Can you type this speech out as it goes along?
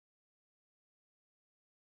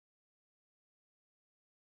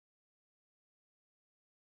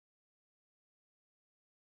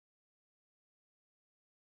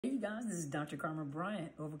guys, this is Dr. Carmen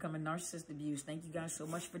Bryant, Overcoming Narcissist Abuse. Thank you guys so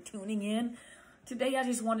much for tuning in. Today, I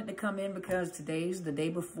just wanted to come in because today's the day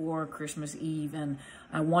before Christmas Eve, and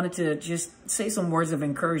I wanted to just say some words of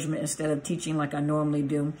encouragement instead of teaching like I normally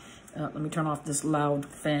do. Let me turn off this loud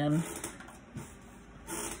fan.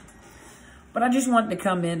 But I just wanted to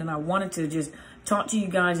come in and I wanted to just talk to you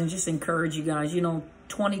guys and just encourage you guys. You know,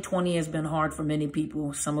 2020 has been hard for many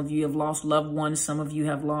people. Some of you have lost loved ones. Some of you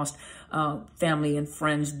have lost family and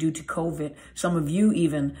friends due to COVID. Some of you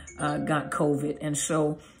even got COVID. And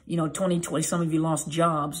so, you know, 2020, some of you lost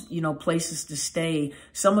jobs, you know, places to stay.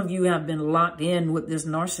 Some of you have been locked in with this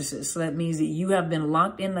narcissist. So that means that you have been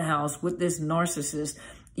locked in the house with this narcissist,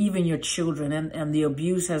 even your children, and the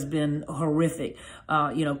abuse has been horrific.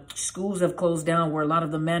 You know, schools have closed down where a lot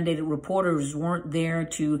of the mandated reporters weren't there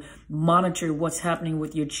to monitor what's happening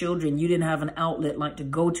with your children. You didn't have an outlet like to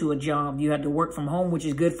go to a job. You had to work from home, which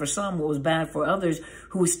is good for some, what was bad for others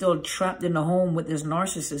who were still trapped in the home with this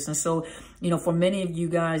narcissist. And so, you know, for many of you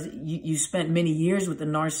guys, you spent many years with the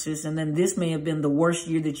narcissist, and then this may have been the worst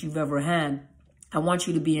year that you've ever had. I want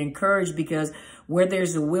you to be encouraged because where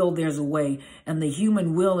there's a will, there's a way. And the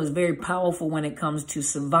human will is very powerful when it comes to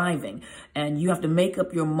surviving. And you have to make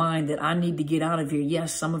up your mind that I need to get out of here.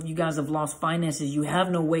 Yes, some of you guys have lost finances. You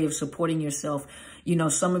have no way of supporting yourself. You know,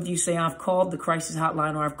 some of you say, I've called the crisis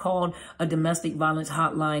hotline or I've called a domestic violence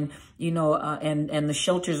hotline, you know, and the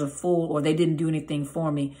shelters are full or they didn't do anything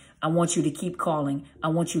for me. I want you to keep calling. I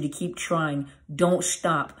want you to keep trying. Don't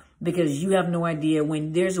stop. Because you have no idea,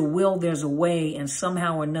 when there's a will, there's a way, and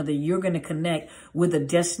somehow or another, you're going to connect with a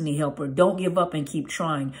destiny helper. Don't give up and keep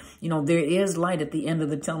trying. You know, there is light at the end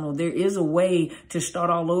of the tunnel. There is a way to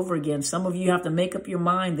start all over again. Some of you have to make up your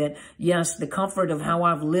mind that, yes, the comfort of how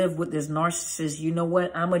I've lived with this narcissist, you know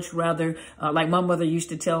what? I much rather, like my mother used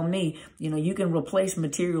to tell me, you know, you can replace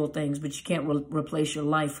material things, but you can't replace your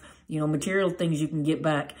life. You know, material things you can get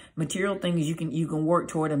back. Material things you can work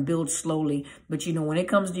toward and build slowly. But, you know, when it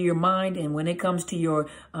comes to your mind and when it comes to your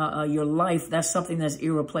life, that's something that's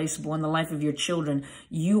irreplaceable. In the life of your children,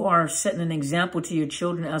 you are setting an example to your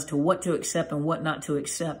children as to what to accept and what not to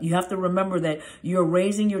accept. You have to remember that you're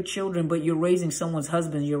raising your children, but you're raising someone's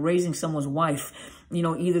husband. You're raising someone's wife. You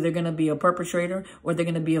know, either they're going to be a perpetrator or they're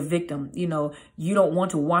going to be a victim. You know, you don't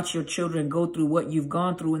want to watch your children go through what you've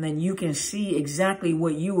gone through, and then you can see exactly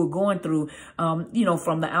what you were going through, you know,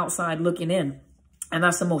 from the outside looking in. And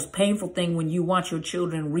that's the most painful thing, when you watch your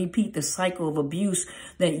children repeat the cycle of abuse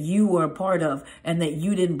that you were a part of and that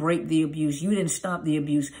you didn't break the abuse. You didn't stop the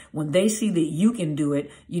abuse. When they see that you can do it,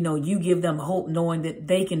 you know, you give them hope knowing that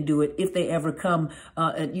they can do it if they ever come,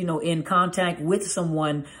 you know, in contact with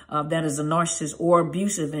someone that is a narcissist or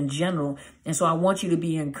abusive in general. And so I want you to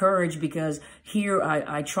be encouraged, because here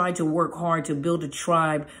I try to work hard to build a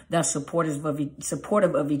tribe that's supportive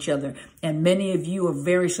of each other. And many of you are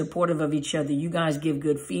very supportive of each other. You guys give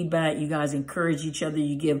good feedback. You guys encourage each other.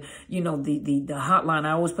 You give, you know, the hotline.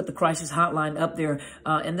 I always put the crisis hotline up there.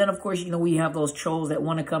 And then, of course, you know, we have those trolls that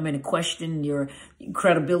want to come in and question your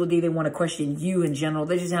credibility. They want to question you in general.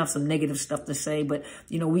 They just have some negative stuff to say. But,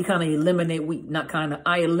 you know, we kind of eliminate,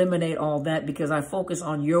 I eliminate all that, because I focus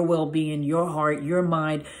on your well-being, your heart, your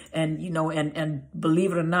mind, and, you know, and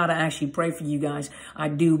believe it or not, I actually pray for you guys. I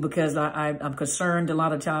do, because I'm concerned a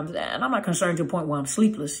lot of times, and I'm not concerned to a point where I'm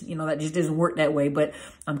sleepless. You know, that just doesn't work that way, but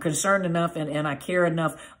I'm concerned enough and I care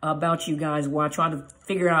enough about you guys where I try to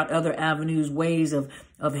figure out other avenues, ways of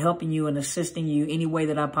helping you and assisting you any way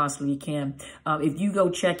that I possibly can. If you go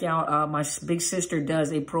check out, my big sister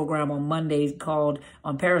does a program on Mondays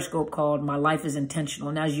on Periscope called My Life is Intentional.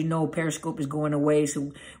 And as you know, Periscope is going away,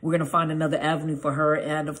 so we're going to find another avenue for her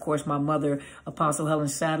and, of course, my mother, Apostle Helen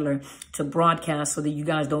Sadler, to broadcast so that you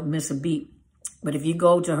guys don't miss a beat. But if you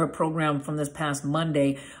go to her program from this past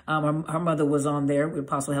Monday, her mother was on there,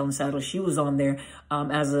 Apostle Helen Sadler. She was on there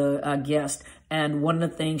as a guest. And one of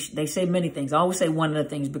the things, they say many things. I always say one of the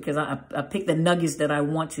things because I pick the nuggets that I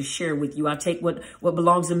want to share with you. I take what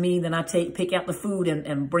belongs to me, then I pick out the food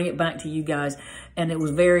and bring it back to you guys. And it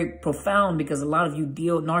was very profound because a lot of you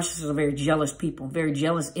narcissists are very jealous people, very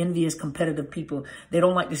jealous, envious, competitive people. They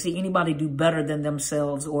don't like to see anybody do better than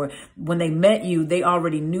themselves. Or when they met you, they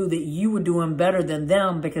already knew that you were doing better than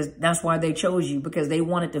them, because that's why they chose you, because they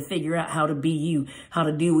wanted to figure out how to be you, how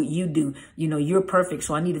to do what you do. You know, you're perfect,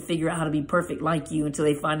 so I need to figure out how to be perfect like you, until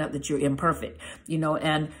they find out that you're imperfect, you know.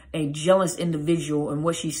 And a jealous individual, and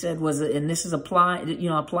what she said was, and this is apply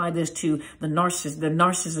this to the narcissist. The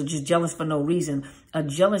narcissists are just jealous for no reason. A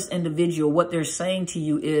jealous individual, what they're saying to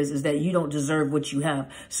you is that you don't deserve what you have.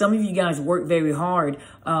 Some of you guys work very hard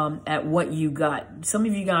at what you got. Some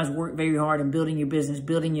of you guys work very hard in building your business,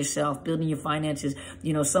 building yourself, building your finances.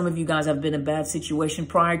 You know, some of you guys have been in a bad situation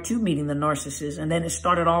prior to meeting the narcissist, and then it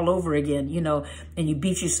started all over again, you know, and you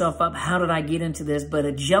beat yourself up. How did I get into this? But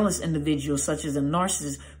a jealous individual, such as a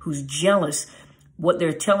narcissist who's jealous, what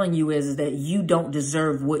they're telling you is that you don't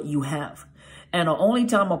deserve what you have. And the only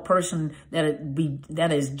time a person that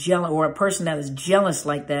is jealous, or a person that is jealous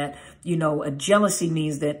like that, you know, a jealousy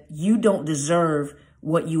means that you don't deserve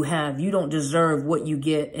what you have. You don't deserve what you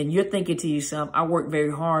get. And you're thinking to yourself, I work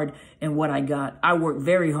very hard in what I got. I work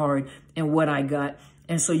very hard in what I got.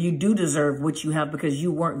 And so you do deserve what you have because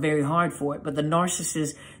you worked very hard for it. But the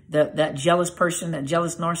narcissist, that jealous person, that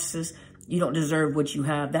jealous narcissist, you don't deserve what you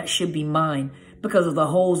have. That should be mine. Because of the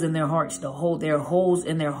holes in their hearts, there are holes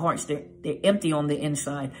in their hearts. They're empty on the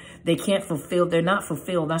inside. They can't fulfill. They're not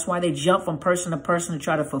fulfilled. That's why they jump from person to person to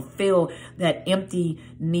try to fulfill that empty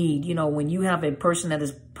need. You know, when you have a person that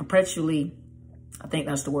is perpetually, I think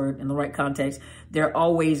that's the word in the right context, they're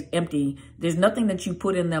always empty. There's nothing that you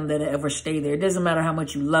put in them that'll ever stay there. It doesn't matter how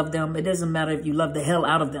much you love them. It doesn't matter if you love the hell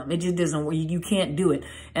out of them. It just doesn't, you can't do it.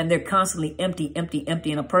 And they're constantly empty, empty,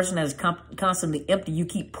 empty. And a person that is constantly empty, you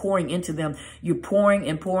keep pouring into them. You're pouring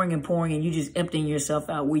and pouring and pouring, and you're just emptying yourself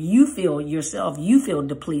out. Where you feel yourself, you feel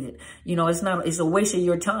depleted. You know, it's a waste of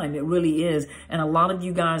your time. It really is. And a lot of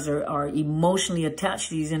you guys are emotionally attached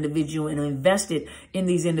to these individuals and are invested in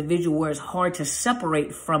these individuals where it's hard to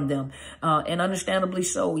separate from them. And understandably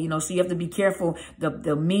so, you know, so you have to be careful.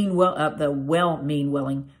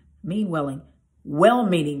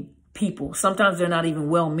 Well-meaning people. Sometimes they're not even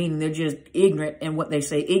well-meaning. They're just ignorant in what they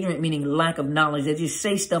say. Ignorant meaning lack of knowledge. They just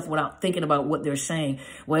say stuff without thinking about what they're saying.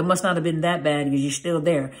 Well, it must not have been that bad because you're still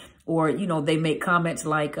there. Or, you know, they make comments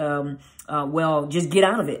like, well, just get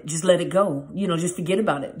out of it. Just let it go. You know, just forget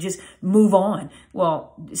about it. Just move on.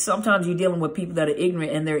 Well, sometimes you're dealing with people that are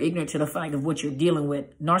ignorant, and they're ignorant to the fact of what you're dealing with.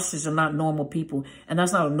 Narcissists are not normal people, and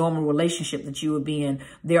that's not a normal relationship that you would be in.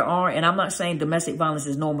 There are, and I'm not saying domestic violence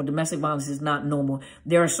is normal. Domestic violence is not normal.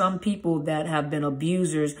 There are some people that have been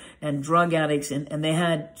abusers and drug addicts, and they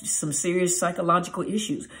had some serious psychological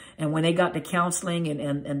issues. And when they got to counseling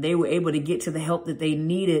and they were able to get to the help that they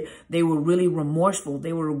needed, they were really remorseful.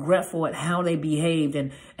 They were regretful at how they behaved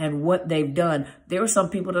and what they've done. There were some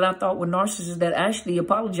people that I thought were narcissists that actually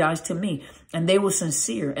apologized to me, and they were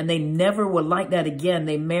sincere, and they never were like that again.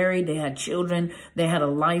 They married, they had children, they had a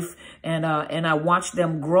life, and I watched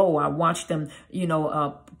them grow. I watched them, you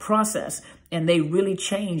know, process, and they really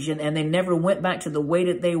changed, and they never went back to the way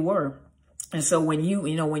that they were. And so when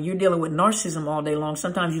when you're dealing with narcissism all day long,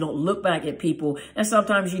 sometimes you don't look back at people, and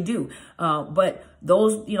sometimes you do. But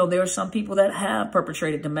those, you know, there are some people that have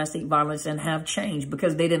perpetrated domestic violence and have changed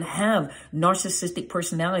because they didn't have narcissistic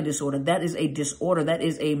personality disorder. That is a disorder. That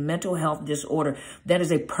is a mental health disorder. That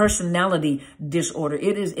is a personality disorder.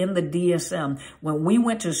 It is in the DSM. When we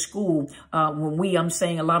went to school, I'm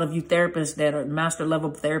saying a lot of you therapists that are master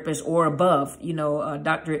level therapists or above, you know,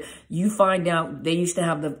 doctorate, you find out they used to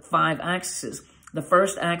have the 5 axes. The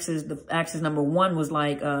first axis, the axis number 1 was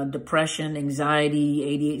like depression, anxiety,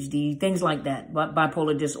 ADHD, things like that,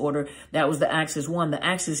 bipolar disorder. That was the axis 1. The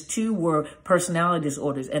axis 2 were personality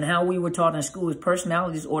disorders. And how we were taught in school is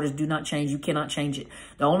personality disorders do not change. You cannot change it.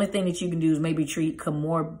 The only thing that you can do is maybe treat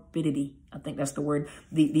comorbidity. I think that's the word.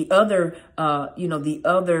 The other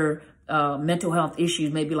mental health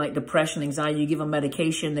issues, maybe like depression, anxiety, you give them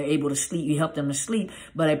medication, they're able to sleep, you help them to sleep,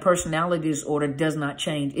 but a personality disorder does not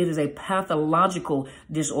change. It is a pathological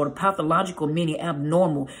disorder. Pathological meaning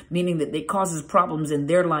abnormal, meaning that it causes problems in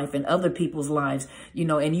their life and other people's lives, you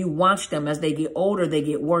know, and you watch them as they get older, they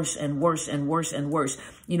get worse and worse and worse and worse.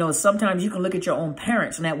 You know, sometimes you can look at your own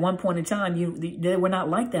parents, and at one point in time, they were not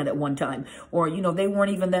like that at one time, or, you know, they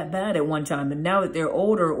weren't even that bad at one time. And now that they're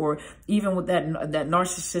older, or even with that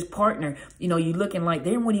narcissist partner, you know, you're looking like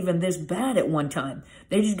they weren't even this bad at one time.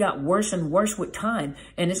 They just got worse and worse with time.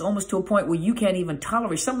 And it's almost to a point where you can't even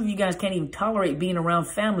tolerate. Some of you guys can't even tolerate being around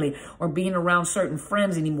family or being around certain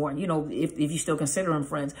friends anymore, you know, if you still consider them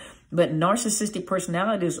friends. But narcissistic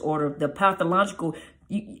personality disorder, the pathological,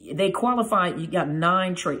 they qualify, you got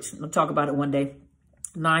 9 traits. We'll talk about it one day.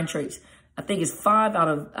 9 traits. I think it's 5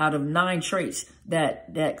 out of 9 traits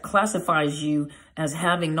that classifies you as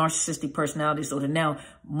having narcissistic personality disorder. Now,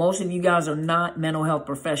 most of you guys are not mental health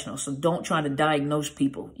professionals, so don't try to diagnose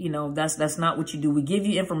people. You know, that's not what you do. We give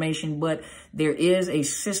you information, but there is a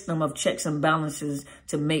system of checks and balances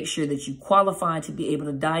to make sure that you qualify to be able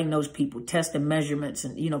to diagnose people, test and measurements,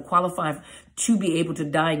 and, you know, qualify to be able to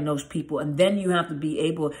diagnose people. And then you have to be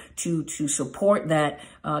able to support that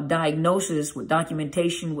diagnosis with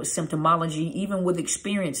documentation, with symptomology, even with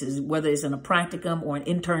experiences, whether it's in a practicum or an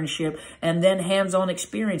internship, and then hands-on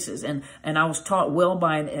experiences. And I was taught well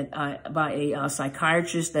by a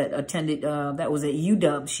psychiatrist that attended, that was at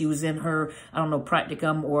UW. She was in her, I don't know,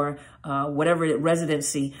 practicum or whatever,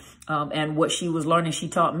 residency. And what she was learning, she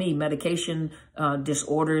taught me medication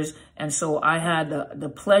disorders. And so I had the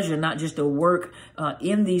pleasure not just to work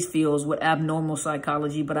in these fields with abnormal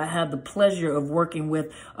psychology, but I had the pleasure of working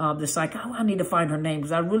with the psychologist. I need to find her name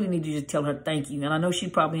because I really need to just tell her thank you. And I know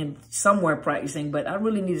she's probably in somewhere practicing, but I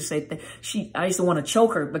really need to say I used to want to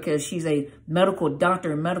choke her because she's a medical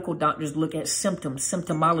doctor, and medical doctors look at symptoms,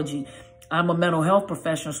 symptomology. I'm a mental health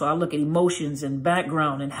professional, so I look at emotions and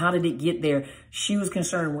background and how did it get there. She was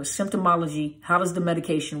concerned with symptomology. How does the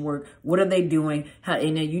medication work? What are they doing?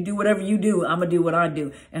 And then you do whatever you do, I'm going to do what I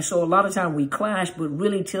do. And so a lot of time we clash, but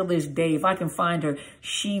really till this day, if I can find her,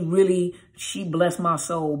 she blessed my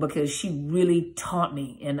soul because she really taught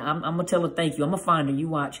me. And I'm going to tell her thank you. I'm going to find her. You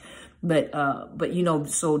watch. But you know,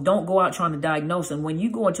 so don't go out trying to diagnose. And when you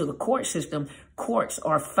go into the court system, courts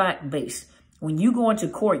are fact-based. When you go into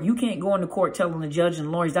court, you can't go into court telling the judge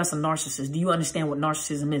and lawyers that's a narcissist. Do you understand what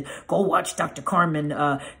narcissism is? Go watch Dr. Carmen's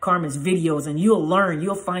videos and you'll learn.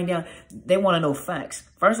 You'll find out. They want to know facts.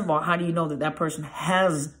 First of all, how do you know that that person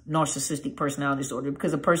has narcissistic personality disorder?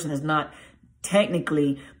 Because a person is not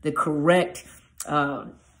technically the correct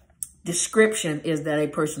description is that a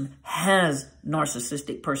person has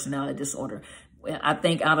narcissistic personality disorder. I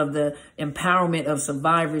think out of the empowerment of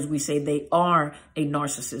survivors, we say they are a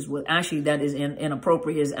narcissist. Well, actually, that is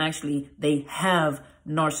inappropriate. Is actually they have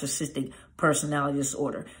narcissistic personality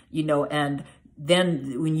disorder, you know, and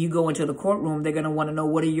then when you go into the courtroom, they're going to want to know,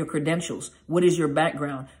 what are your credentials? What is your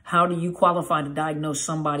background? How do you qualify to diagnose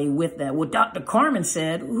somebody with that? Well, Dr. Carmen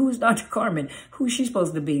said, who's Dr. Carmen? Who's she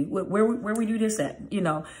supposed to be? Where we do this at? You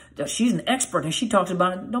know, she's an expert and she talks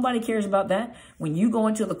about it. Nobody cares about that. When you go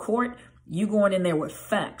into the court, you going in there with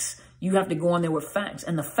facts. You have to go in there with facts.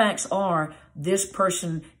 And the facts are, this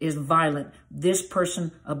person is violent. This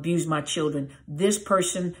person abused my children. This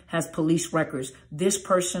person has police records. This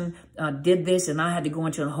person did this and I had to go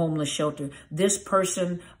into a homeless shelter. This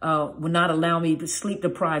person would not allow me to sleep,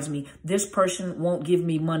 deprives me. This person won't give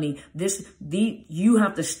me money. You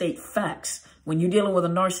have to state facts. When you're dealing with a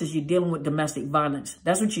narcissist, you're dealing with domestic violence.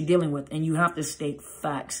 That's what you're dealing with. And you have to state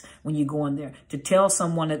facts when you go in there. To tell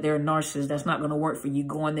someone that they're a narcissist, that's not going to work for you.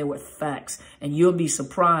 Go in there with facts. And you'll be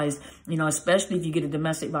surprised, you know, especially if you get a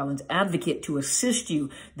domestic violence advocate to assist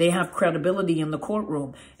you. They have credibility in the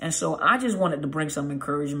courtroom. And so I just wanted to bring some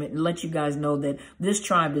encouragement and let you guys know that this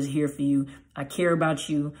tribe is here for you. I care about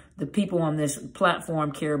you. The people on this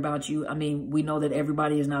platform care about you. I mean, we know that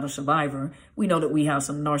everybody is not a survivor. We know that we have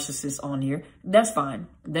some narcissists on here. That's fine.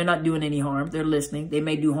 They're not doing any harm. They're listening. They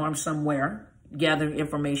may do harm somewhere, gathering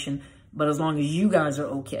information. But as long as you guys are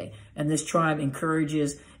okay, and this tribe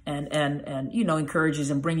encourages and you know, encourages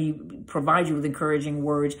and provide you with encouraging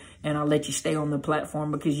words, and I'll let you stay on the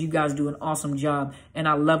platform because you guys do an awesome job, and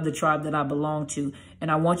I love the tribe that I belong to, and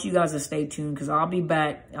I want you guys to stay tuned because I'll be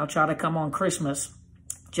back. I'll try to come on Christmas.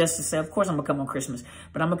 Just to say, of course, I'm going to come on Christmas,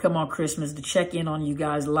 but I'm going to come on Christmas to check in on you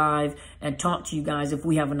guys live and talk to you guys if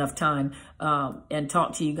we have enough time, and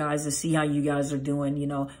talk to you guys to see how you guys are doing. You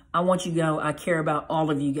know, I want you to know I care about all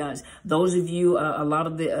of you guys. Those of you, a lot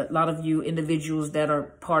of you individuals that are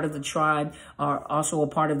part of the tribe are also a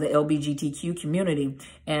part of the LGBTQ community.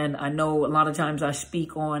 And I know a lot of times I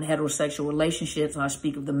speak on heterosexual relationships and I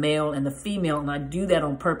speak of the male and the female. And I do that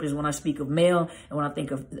on purpose when I speak of male and when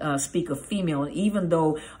I speak of female. And even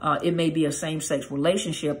though it may be a same-sex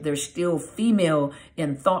relationship, there's still female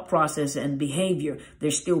in thought process and behavior.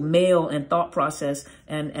 There's still male in thought process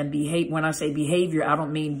and behave. When I say behavior, I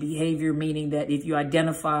don't mean behavior meaning that if you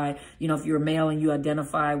identify, you know, if you're a male and you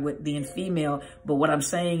identify with being female, but what I'm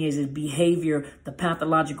saying is behavior, the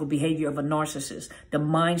pathological behavior of a narcissist, the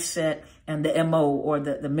mindset and the MO, or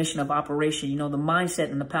the mission of operation, you know, the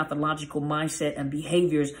mindset and the pathological mindset and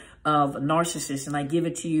behaviors of narcissists. And I give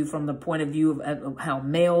it to you from the point of view of how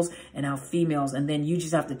males and how females. And then you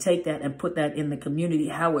just have to take that and put that in the community,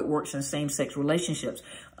 how it works in same-sex relationships.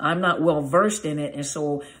 I'm not well versed in it. And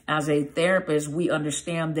so as a therapist, we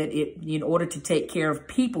understand that in order to take care of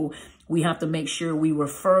people, we have to make sure we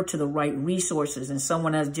refer to the right resources. And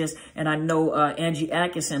someone has just, and I know Angie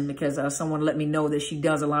Atkinson, because someone let me know that she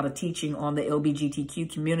does a lot of teaching on the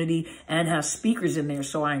LGBTQ community and has speakers in there.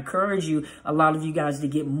 So I encourage you, a lot of you guys, to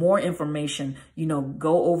get more information. You know,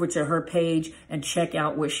 go over to her page and check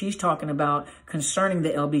out what she's talking about concerning the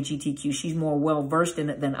LGBTQ. She's more well-versed in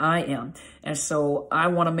it than I am. And so I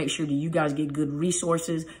want to make sure that you guys get good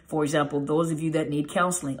resources. For example, those of you that need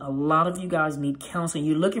counseling, a lot of you guys need counseling.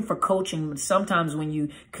 You're looking for coaching, but sometimes when you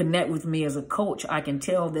connect with me as a coach, I can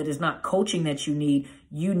tell that it's not coaching that you need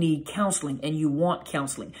counseling, and you want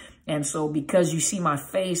counseling. And so because you see my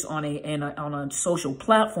face on a social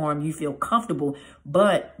platform, you feel comfortable,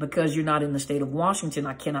 but because you're not in the state of Washington,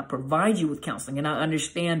 I cannot provide you with counseling. And I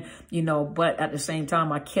understand, you know, but at the same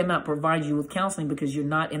time, I cannot provide you with counseling because you're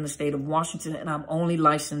not in the state of Washington, and I'm only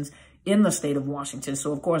licensed in the state of Washington.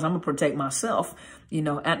 So of course I'm gonna protect myself. You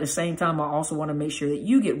know, at the same time, I also want to make sure that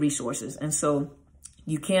you get resources. And so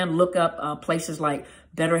you can look up places like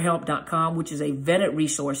BetterHelp.com, which is a vetted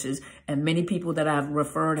resources. And many people that I've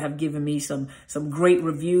referred have given me some great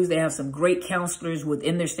reviews. They have some great counselors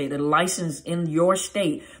within their state. They're licensed in your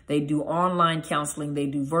state. They do online counseling. They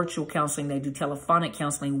do virtual counseling. They do telephonic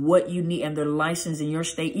counseling, what you need. And they're licensed in your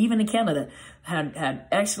state, even in Canada. Had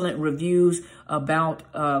excellent reviews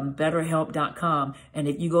about BetterHelp.com. And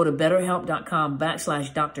if you go to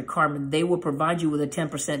BetterHelp.com/Dr. Carmen, they will provide you with a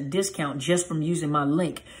 10% discount just from using my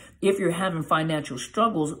link. If you're having financial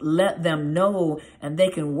struggles, let them know, and they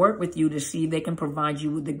can work with you to see if they can provide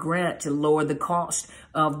you with the grant to lower the cost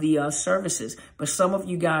of the services. But some of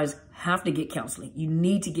you guys have to get counseling. You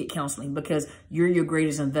need to get counseling because you're your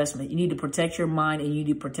greatest investment. You need to protect your mind, and you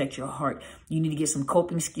need to protect your heart. You need to get some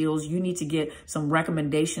coping skills. You need to get some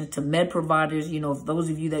recommendations to med providers. You know, if those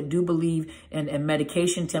of you that do believe in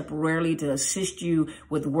medication temporarily to assist you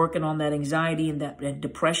with working on that anxiety and that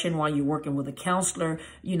depression while you're working with a counselor,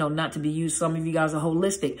 you know, not to be used. Some of you guys are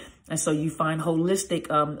holistic. And so you find holistic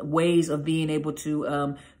ways of being able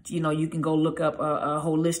to, you know, you can go look up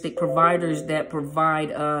holistic providers that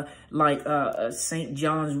provide like St.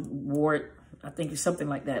 John's Wort. I think it's something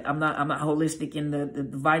like that. I'm not holistic in the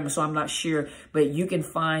vitamin, so I'm not sure. But you can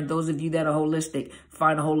find, those of you that are holistic,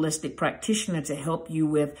 find a holistic practitioner to help you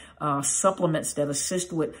with supplements that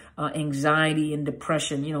assist with anxiety and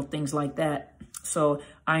depression, you know, things like that. So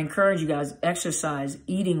I encourage you guys, exercise,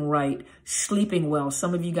 eating right, sleeping well.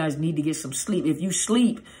 Some of you guys need to get some sleep. If you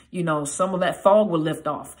sleep, you know, some of that fog will lift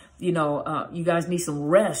off. You know, you guys need some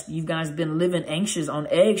rest. You guys been living anxious on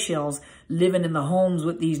eggshells, living in the homes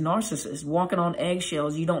with these narcissists, walking on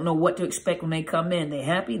eggshells. You don't know what to expect when they come in. They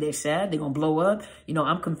happy, they sad, they're going to blow up. You know,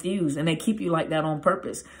 I'm confused, and they keep you like that on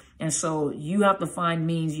purpose. And so you have to find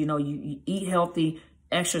means, you know, you eat healthy,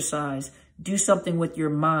 exercise, do something with your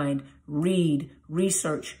mind, read,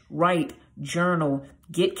 research, write, journal,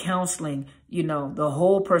 get counseling, you know, the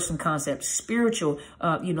whole person concept, spiritual,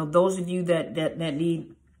 you know, those of you that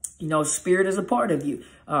need, you know, spirit is a part of you.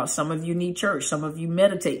 Some of you need church. Some of you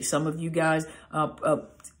meditate. Some of you guys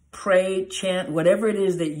pray, chant, whatever it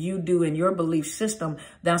is that you do in your belief system,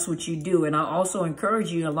 that's what you do. And I also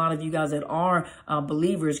encourage you, a lot of you guys that are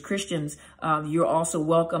believers, Christians, you're also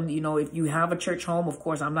welcome. You know, if you have a church home, of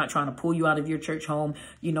course, I'm not trying to pull you out of your church home,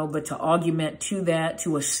 you know, but to augment to that,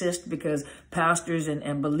 to assist, because pastors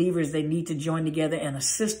and believers, they need to join together and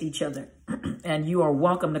assist each other. And you are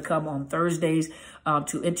welcome to come on Thursdays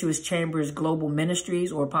to Into His Chambers Global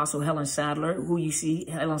Ministries, or Apostle Helen Sadler, who you see,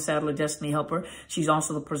 Helen Sadler, Destiny Helper. She's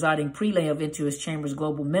also the presiding prelay of Into His Chambers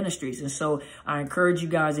Global Ministries. And so I encourage you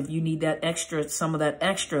guys, if you need that extra, some of that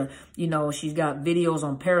extra, you know, she's got videos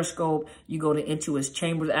on Periscope. You go to Into His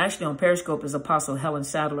Chambers. Actually, on Periscope is Apostle Helen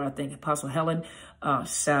Sadler, I think. Apostle Helen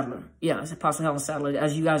Sadler. Yeah, it's Apostle Helen Sadler.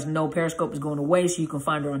 As you guys know, Periscope is going away, so you can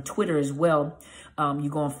find her on Twitter as well. You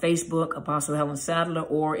go on Facebook, Apostle Helen Sadler,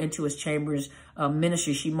 or Into His Chambers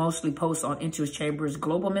Ministry. She mostly posts on Into His Chambers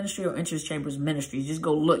Global Ministry or Into His Chambers Ministries. Just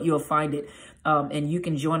go look, you'll find it. And you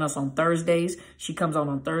can join us on Thursdays. She comes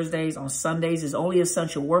on Thursdays. On Sundays, there's only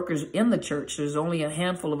essential workers in the church. There's only a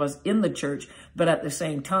handful of us in the church, but at the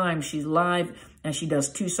same time, she's live. And she does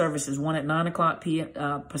 2 services, one at 9 o'clock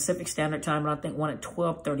p.m. Pacific Standard Time, and I think one at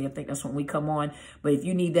 12:30. I think that's when we come on. But if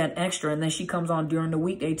you need that extra, and then she comes on during the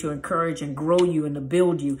weekday to encourage and grow you and to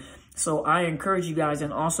build you. So I encourage you guys,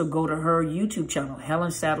 and also go to her YouTube channel, Helen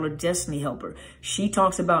Sadler, Destiny Helper. She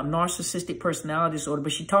talks about narcissistic personality disorder,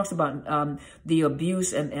 but she talks about the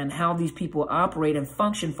abuse and how these people operate and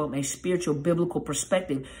function from a spiritual, biblical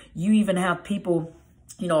perspective. You even have people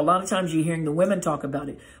You know, a lot of times you're hearing the women talk about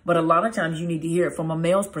it, but a lot of times you need to hear it from a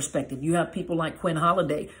male's perspective. You have people like Quinn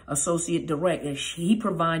Holiday, Associate Direct, and he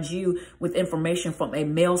provides you with information from a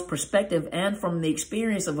male's perspective and from the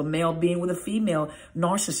experience of a male being with a female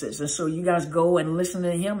narcissist. And so you guys go and listen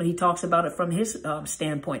to him, and he talks about it from his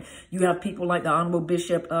standpoint. You have people like the Honorable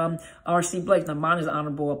Bishop R.C. Blake. Now, mine is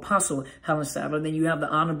Honorable Apostle Helen Sadler. Then you have the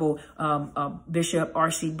Honorable Bishop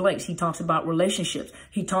R.C. Blake. He talks about relationships.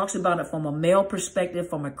 He talks about it from a male perspective,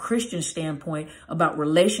 from a Christian standpoint, about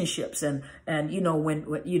relationships and you know, when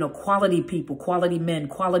you know, quality people, quality men,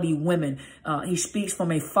 quality women. He speaks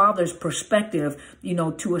from a father's perspective, you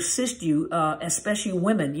know, to assist you, especially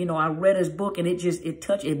women. You know, I read his book, and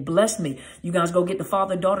it blessed me. You guys go get the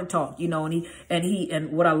father-daughter talk, you know,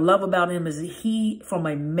 and what I love about him is he, from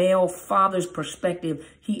a male father's perspective,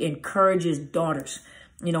 he encourages daughters.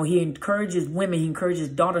 You know, he encourages women, he encourages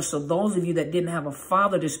daughters. So those of you that didn't have a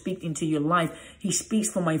father to speak into your life, he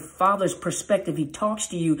speaks from a father's perspective. He talks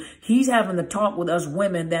to you. He's having the talk with us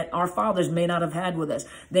women that our fathers may not have had with us.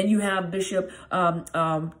 Then you have Bishop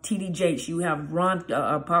T.D. Jakes. You have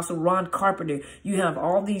Apostle Ron Carpenter. You have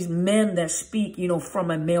all these men that speak, you know,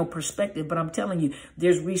 from a male perspective. But I'm telling you,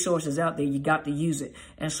 there's resources out there. You got to use it.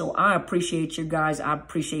 And so I appreciate you guys. I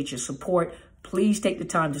appreciate your support. Please take the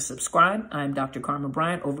time to subscribe. I'm Dr. Carmen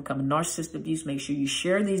Bryant, Overcoming Narcissist Abuse. Make sure you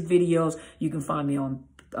share these videos. You can find me on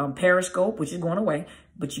Periscope, which is going away,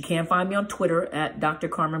 but you can find me on Twitter at Dr.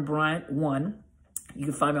 Carmen Bryant 1. You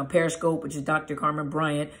can find me on Periscope, which is Dr. Carmen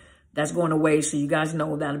Bryant. That's going away, so you guys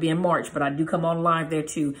know that'll be in March, but I do come on live there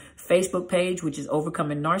too. Facebook page, which is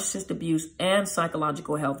Overcoming Narcissist Abuse and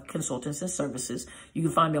Psychological Health Consultants and Services. You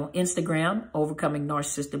can find me on Instagram, Overcoming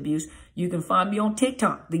Narcissist Abuse. You can find me on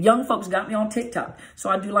TikTok. The young folks got me on TikTok, so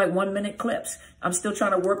I do like 1-minute clips. I'm still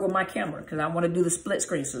trying to work with my camera because I want to do the split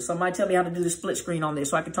screen. So somebody tell me how to do the split screen on there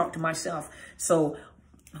so I can talk to myself. So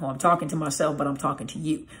I'm talking to myself, but I'm talking to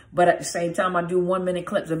you. But at the same time, I do 1-minute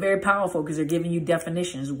clips. They're very powerful because they're giving you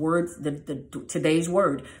definitions, words, today's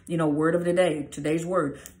word, you know, word of the day, today's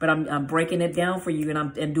word. But I'm breaking it down for you, and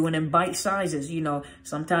I'm doing it in bite sizes. You know,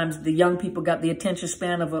 sometimes the young people got the attention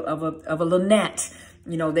span of a little gnat.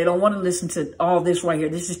 You know, they don't want to listen to all this right here.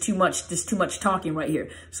 This is too much. This is too much talking right here.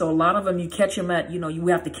 So a lot of them, you catch them at, you know, you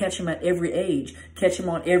have to catch them at every age, catch them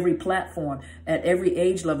on every platform, at every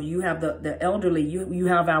age level. You have the elderly, you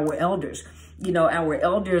have our elders, you know, our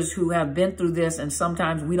elders who have been through this, and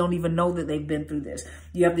sometimes we don't even know that they've been through this.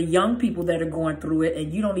 You have the young people that are going through it,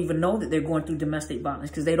 and you don't even know that they're going through domestic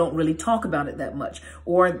violence because they don't really talk about it that much.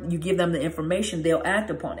 Or you give them the information, they'll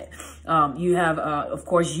act upon it. You have, of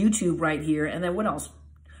course, YouTube right here. And then what else?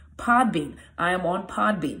 Podbean. I am on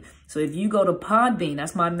Podbean. So if you go to Podbean,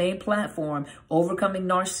 that's my main platform, Overcoming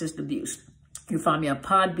Narcissist Abuse. You find me on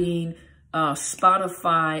Podbean,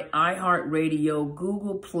 Spotify, iHeartRadio,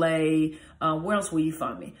 Google Play. Where else will you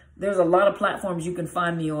find me? There's a lot of platforms you can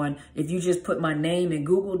find me on. If you just put my name in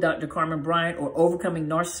Google, Dr. Carmen Bryant, or Overcoming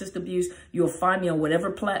Narcissist Abuse, you'll find me on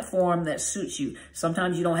whatever platform that suits you.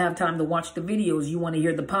 Sometimes you don't have time to watch the videos. You want to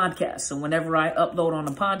hear the podcast. So whenever I upload on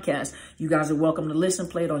the podcast, you guys are welcome to listen,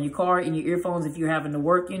 play it on your car, in your earphones if you're having to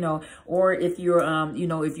work, you know, or if you're, you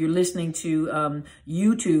know, if you're listening to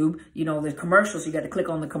YouTube, you know, the commercials, you got to click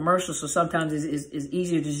on the commercials. So sometimes it's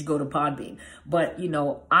easier to just go to Podbean. But, you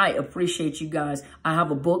know, I appreciate you guys. I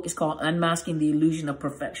have a book. It's called Unmasking the Illusion of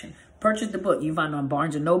Perfection. Purchase the book. You can find it on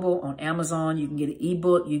Barnes & Noble, on Amazon. You can get an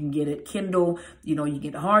ebook. You can get it Kindle. You know, you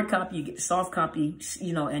get the hard copy. You get the soft copy,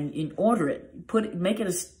 you know, and order it. Make it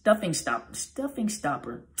a stocking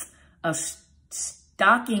stuffer.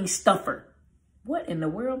 What in the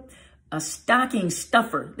world? A stocking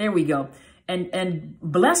stuffer. There we go. And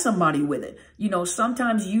bless somebody with it. You know,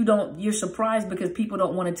 sometimes you're surprised because people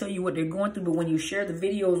don't want to tell you what they're going through. But when you share the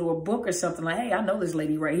videos or a book or something like, hey, I know this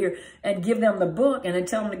lady right here, and give them the book and then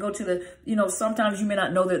tell them to go to the, you know, sometimes you may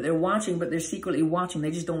not know that they're watching, but they're secretly watching.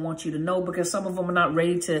 They just don't want you to know because some of them are not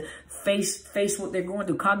ready to face what they're going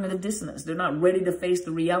through. Cognitive dissonance. They're not ready to face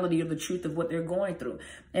the reality or the truth of what they're going through.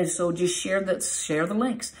 And so just share the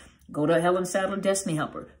links. Go to Helen Sadler Destiny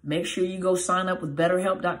Helper. Make sure you go sign up with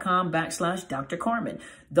BetterHelp.com/Dr. Carmen.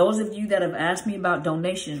 Those of you that have asked me about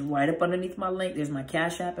donations, right up underneath my link, there's my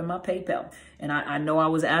Cash App and my PayPal. And I know I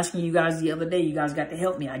was asking you guys the other day. You guys got to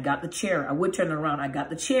help me. I got the chair. I would turn it around. I got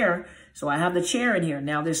the chair. So I have the chair in here.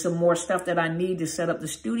 Now there's some more stuff that I need to set up the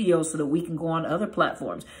studio so that we can go on other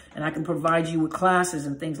platforms. And I can provide you with classes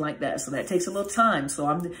and things like that. So that takes a little time. So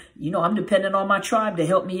I'm dependent on my tribe to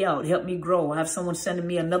help me out, help me grow. I have someone sending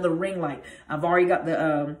me another ring light. I've already got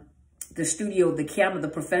the studio, the camera, the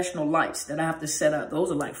professional lights that I have to set up.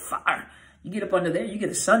 Those are like fire. You get up under there, you get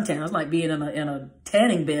a suntan. It's like being in a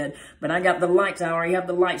tanning bed. But I got the lights. I already have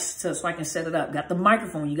the lights so I can set it up. Got the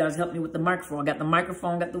microphone. You guys helped me with the microphone. I got the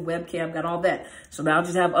microphone, got the webcam, got all that. So now I'll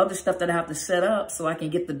just have other stuff that I have to set up so I can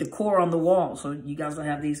get the decor on the wall. So you guys don't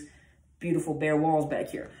have these beautiful bare walls back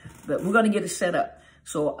here. But we're going to get it set up.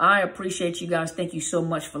 So I appreciate you guys. Thank you so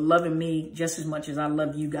much for loving me just as much as I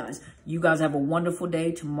love you guys. You guys have a wonderful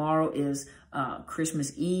day. Tomorrow is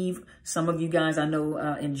Christmas Eve. Some of you guys, I know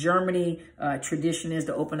in Germany, tradition is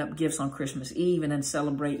to open up gifts on Christmas Eve and then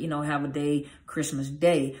celebrate, you know, have a day, Christmas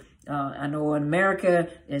Day. I know in America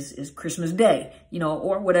is Christmas Day, you know,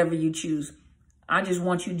 or whatever you choose. I just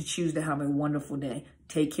want you to choose to have a wonderful day.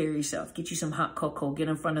 Take care of yourself. Get you some hot cocoa. Get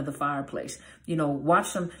in front of the fireplace. You know, watch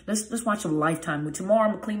some, let's watch some Lifetime. Tomorrow I'm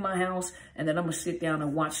going to clean my house and then I'm going to sit down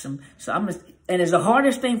and watch some. So and it's the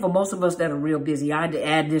hardest thing for most of us that are real busy. I had to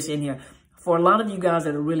add this in here. For a lot of you guys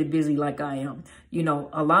that are really busy like I am, you know,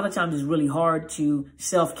 a lot of times it's really hard to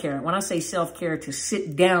self-care. When I say self-care, to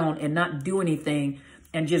sit down and not do anything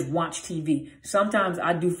and just watch TV. Sometimes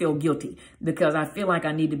I do feel guilty because I feel like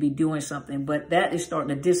I need to be doing something, but that is starting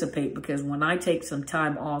to dissipate because when I take some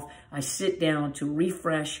time off, I sit down to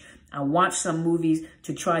refresh. I watch some movies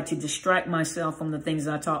to try to distract myself from the things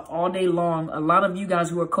I talk all day long. A lot of you guys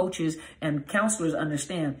who are coaches and counselors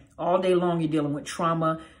understand all day long you're dealing with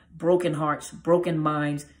trauma, broken hearts, broken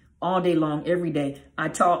minds, all day long, every day. I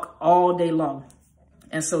talk all day long.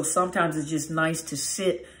 And so sometimes it's just nice to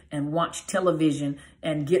sit and watch television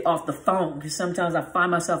and get off the phone. Because sometimes I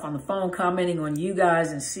find myself on the phone commenting on you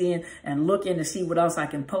guys and seeing and looking to see what else I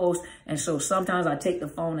can post. And so sometimes I take the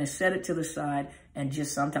phone and set it to the side and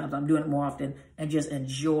just sometimes I'm doing it more often and just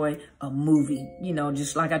enjoy a movie. You know,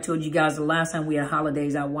 just like I told you guys the last time we had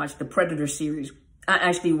holidays, I watched the Predator series. I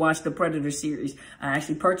actually watched the Predator series. I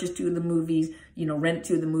actually purchased 2 of the movies, you know, rented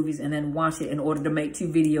 2 of the movies and then watched it in order to make 2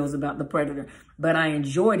 videos about the Predator. But I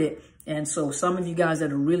enjoyed it. And so some of you guys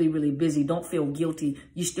that are really, really busy, don't feel guilty.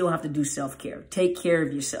 You still have to do self-care. Take care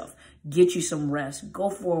of yourself. Get you some rest. Go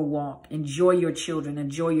for a walk. Enjoy your children.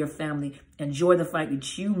 Enjoy your family. Enjoy the fact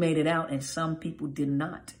that you made it out and some people did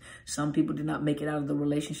not. Some people did not make it out of the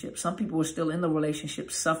relationship. Some people are still in the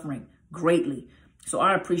relationship suffering greatly. So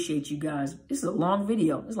I appreciate you guys. This is a long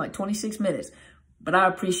video. It's like 26 minutes. But I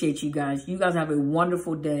appreciate you guys. You guys have a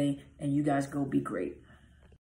wonderful day and you guys go be great.